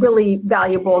really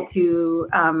valuable to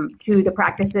the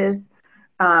practices,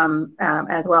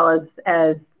 as well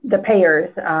as the payers,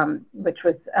 which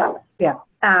was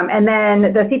and then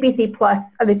the CPC Plus,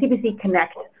 the CPC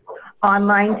Connect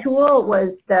online tool was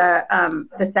the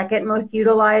second most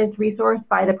utilized resource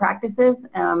by the practices,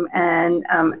 and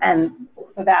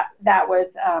so that was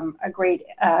a great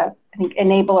I think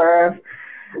enabler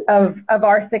of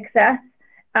our success.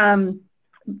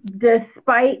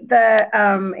 Despite the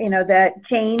the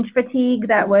change fatigue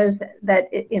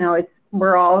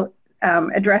we're all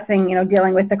addressing,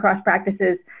 dealing with the cross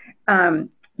practices,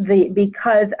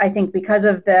 because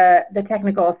of the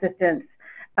technical assistance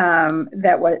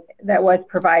that was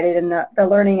provided in the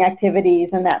learning activities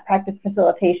and that practice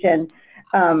facilitation,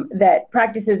 that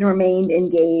practices remained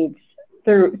engaged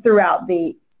throughout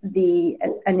the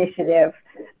initiative.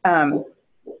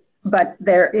 But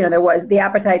there was the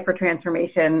appetite for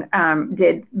transformation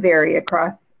did vary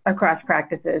across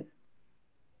practices.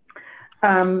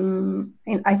 And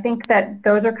I think that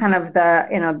those are kind of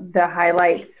the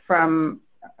highlights from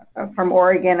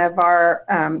Oregon of our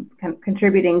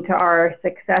contributing to our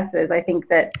successes. I think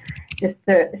that just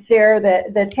to share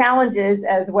the challenges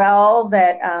as well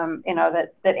that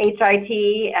that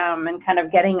HIT and kind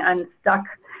of getting unstuck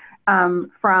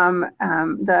from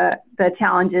the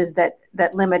challenges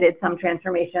that limited some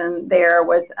transformation there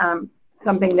was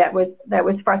something that was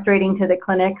frustrating to the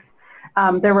clinics.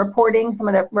 Some of the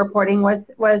reporting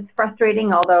was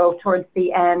frustrating, although towards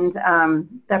the end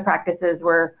the practices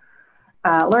were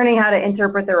learning how to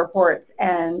interpret the reports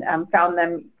and found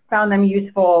them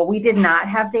useful. We did not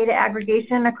have data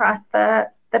aggregation across the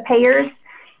payers.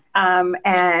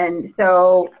 And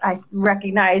so I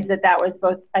recognize that was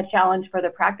both a challenge for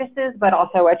the practices, but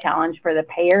also a challenge for the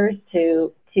payers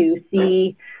to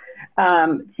see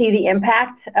the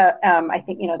impact. I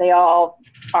think they all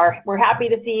we're happy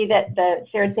to see that the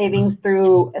shared savings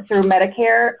through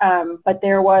Medicare, but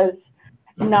there was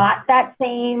not that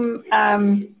same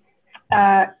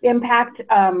impact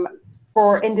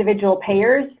for individual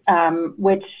payers,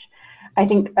 which I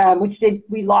think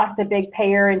we lost a big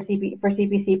payer for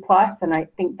CPC Plus, and I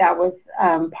think that was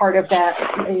part of that,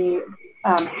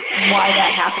 why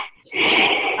that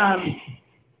happened.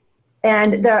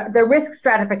 And the risk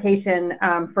stratification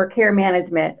for care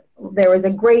management, there was a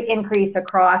great increase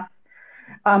across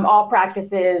all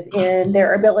practices in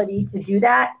their ability to do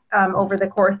that over the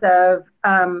course of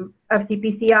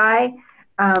CPCI.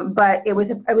 But it was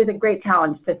a great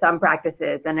challenge to some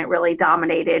practices, and it really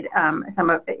dominated some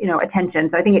of attention.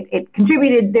 So I think it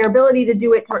contributed, their ability to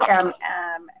do it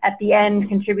at the end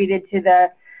contributed to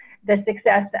the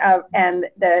success of and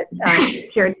the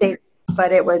shared savings.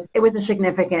 But it was a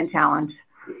significant challenge.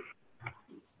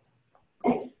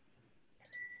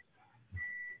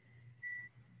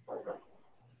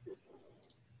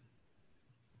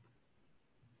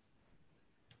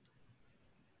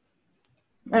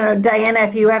 Diana,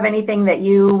 if you have anything that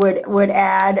you would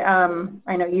add,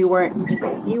 I know you weren't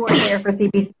there for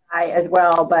CPCI as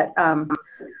well, but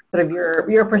sort of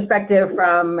your perspective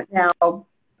from now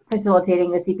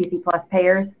facilitating the CPC Plus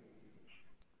payers.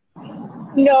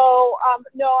 No,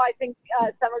 I think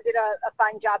Summer did a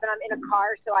fine job, and I'm in a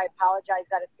car, so I apologize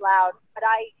that it's loud. But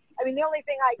I mean, the only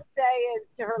thing I'd say is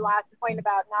to her last point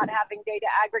about not having data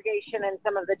aggregation and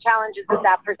some of the challenges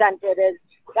that presented is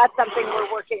that's something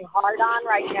we're working hard on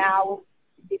right now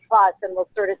with CPC Plus, and we'll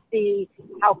sort of see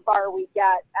how far we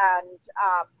get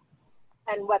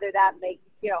and whether that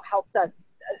helps us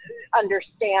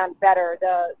understand better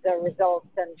the results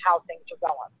and how things are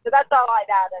going. So that's all I'd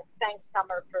add, and thanks,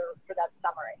 Summer, for that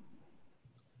summary.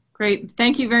 Great.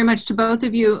 Thank you very much to both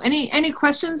of you. Any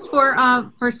questions for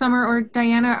Summer or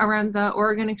Diana around the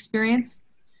Oregon experience?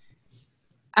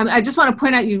 I just want to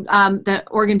point out that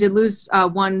Oregon did lose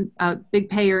one big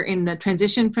payer in the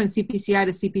transition from CPCI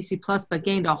to CPC Plus, but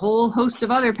gained a whole host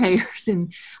of other payers,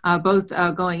 and both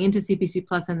going into CPC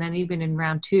Plus and then even in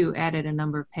round 2 added a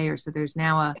number of payers. So there's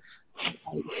now a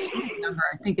huge number.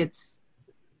 I think it's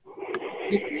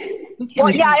 50.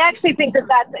 Well, yeah, I actually think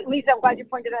that's, Lisa, I'm glad you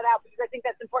pointed that out, because I think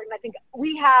that's important. I think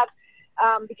we have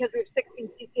because we have 16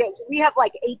 CCOs, we have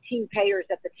like 18 payers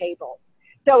at the table.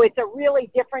 So it's a really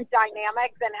different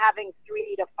dynamic than having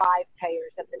 3 to 5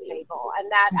 payers at the table.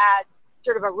 And that adds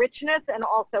sort of a richness and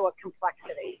also a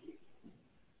complexity.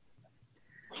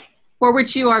 For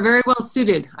which you are very well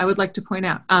suited, I would like to point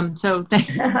out. So thank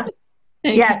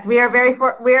Yes, we are very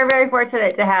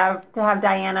fortunate to have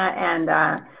Diana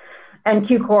and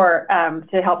QCore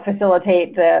to help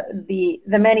facilitate the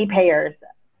many payers.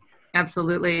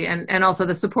 Absolutely, and also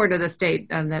the support of the state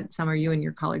that Summer, you and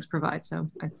your colleagues provide. So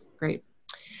that's great.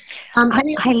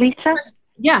 Hi, Lisa.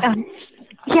 Yeah.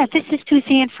 Yeah, this is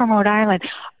Suzanne from Rhode Island.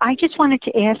 I just wanted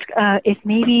to ask if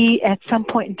maybe at some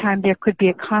point in time there could be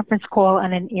a conference call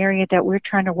on an area that we're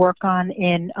trying to work on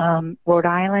in Rhode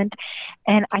Island.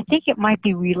 And I think it might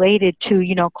be related to,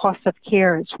 you know, cost of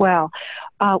care as well.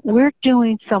 We're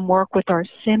doing some work with our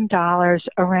SIM dollars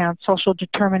around social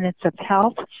determinants of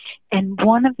health. And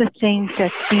one of the things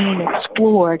that's being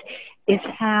explored is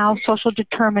how social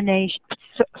determinant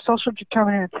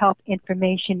of health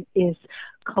information is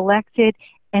collected,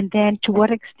 and then to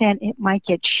what extent it might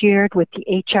get shared with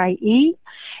the HIE.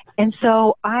 And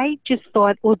so I just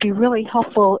thought it would be really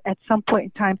helpful at some point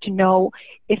in time to know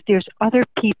if there's other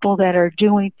people that are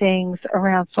doing things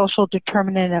around social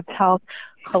determinant of health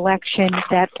collection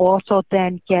that also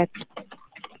then gets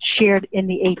shared in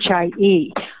the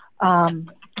HIE.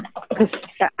 Because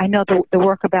I know the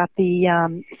work about the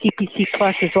CPC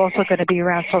Plus is also going to be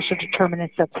around social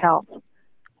determinants of health.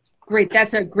 Great,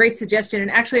 that's a great suggestion.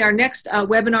 And actually our next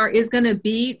webinar is going to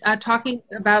be talking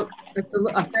about, it's a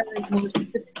fairly more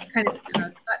specific kind of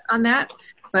cut on that,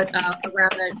 but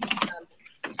around that,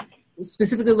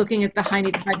 specifically looking at the high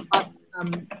need, high cost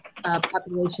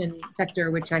population sector,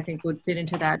 which I think would fit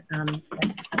into that,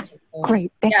 discussion. So,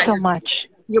 great, thanks so much.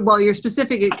 Your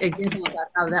specific example about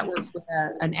how that works with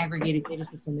an aggregated data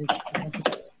system is also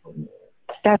important.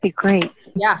 That'd be great.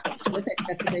 Yeah, terrific.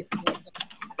 That's a great suggestion.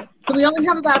 So we only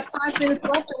have about 5 minutes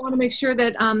left. I want to make sure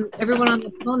that everyone on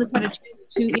the phone has had a chance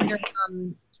to either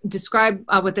describe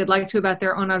what they'd like to about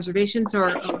their own observations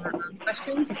or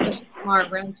questions, especially from our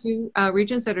round 2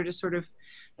 regions that are just sort of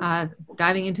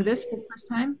diving into this for the first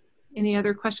time. Any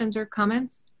other questions or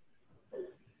comments?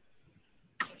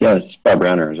 Yeah, it's Bob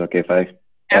Browner. Is it okay if I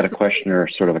add a question or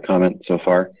sort of a comment so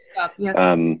far? Yes.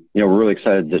 You know, we're really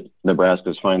excited that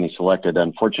Nebraska is finally selected.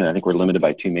 Unfortunately, I think we're limited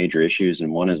by 2 major issues,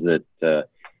 and one is that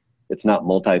it's not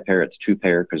multi-payer, it's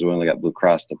 2-payer because we only got Blue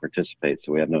Cross to participate,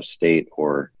 so we have no state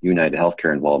or United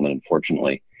Healthcare involvement,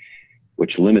 unfortunately,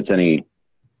 which limits any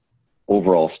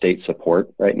overall state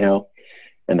support right now.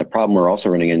 And the problem we're also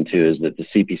running into is that the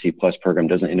CPC Plus program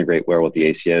doesn't integrate well with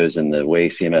the ACOs, and the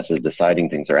way CMS is deciding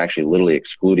things, they're actually literally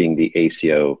excluding the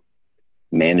ACO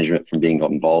management from being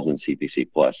involved in CPC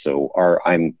Plus. So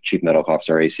I'm Chief Medical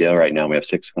Officer ACO right now. We have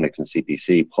 6 clinics in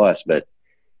CPC Plus, but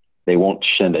they won't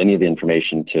send any of the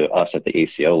information to us at the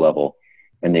ACO level.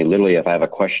 And they literally, if I have a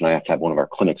question, I have to have one of our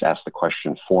clinics ask the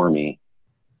question for me.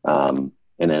 And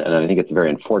I think it's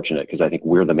very unfortunate because I think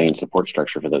we're the main support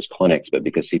structure for those clinics, but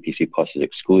because CPC Plus is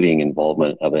excluding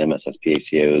involvement of the MSSP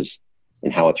ACOs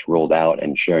and how it's rolled out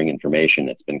and sharing information,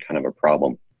 it's been kind of a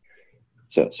problem.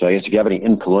 So I guess if you have any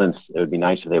influence, it would be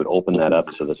nice if they would open that up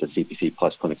so that the CPC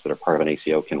Plus clinics that are part of an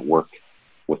ACO can work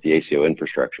with the ACO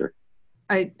infrastructure.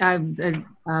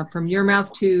 From your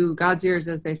mouth to God's ears,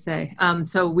 as they say.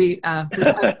 So we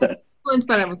influence,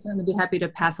 but I will certainly be happy to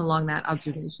pass along that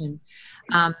observation.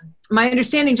 My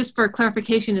understanding, just for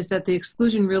clarification, is that the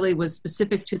exclusion really was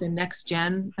specific to the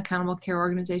next-gen accountable care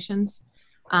organizations.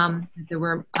 There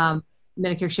were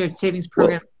Medicare Shared Savings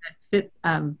programs that fit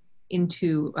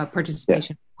into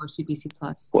participation for CPC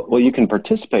Plus. Well, you can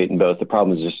participate in both. The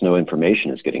problem is just no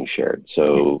information is getting shared.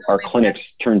 So our clinics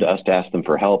turn to us to ask them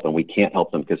for help, and we can't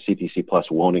help them because CPC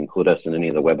Plus won't include us in any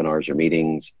of the webinars or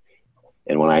meetings.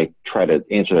 And when I try to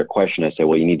answer their question, I say,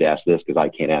 well, you need to ask this because I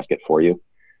can't ask it for you.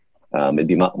 It'd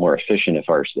be much more efficient if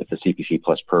the CPC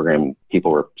Plus program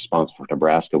people responsible for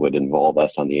Nebraska would involve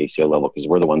us on the ACO level, because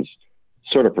we're the ones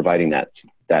sort of providing that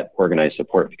organized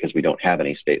support because we don't have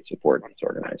any state support that's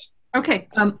organized. Okay,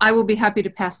 I will be happy to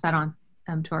pass that on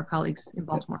to our colleagues in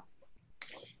Baltimore.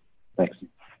 Thanks.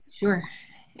 Sure.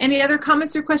 Any other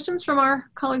comments or questions from our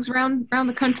colleagues around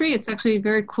the country? It's actually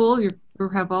very cool. You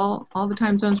have all the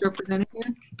time zones represented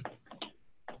here.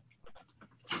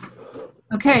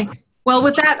 Okay. Well,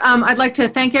 with that, I'd like to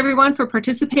thank everyone for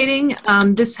participating.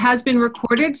 This has been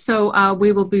recorded, so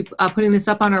we will be putting this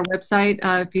up on our website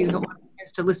if you want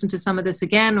to listen to some of this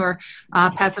again or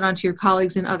pass it on to your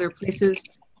colleagues in other places.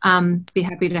 Be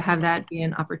happy to have that be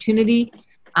an opportunity.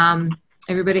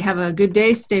 Everybody have a good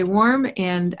day, stay warm,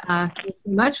 and thanks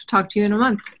so much. Talk to you in a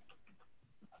month.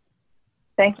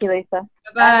 Thank you, Lisa.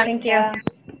 Bye-bye. Thank you.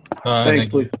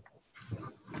 Thanks, Lisa.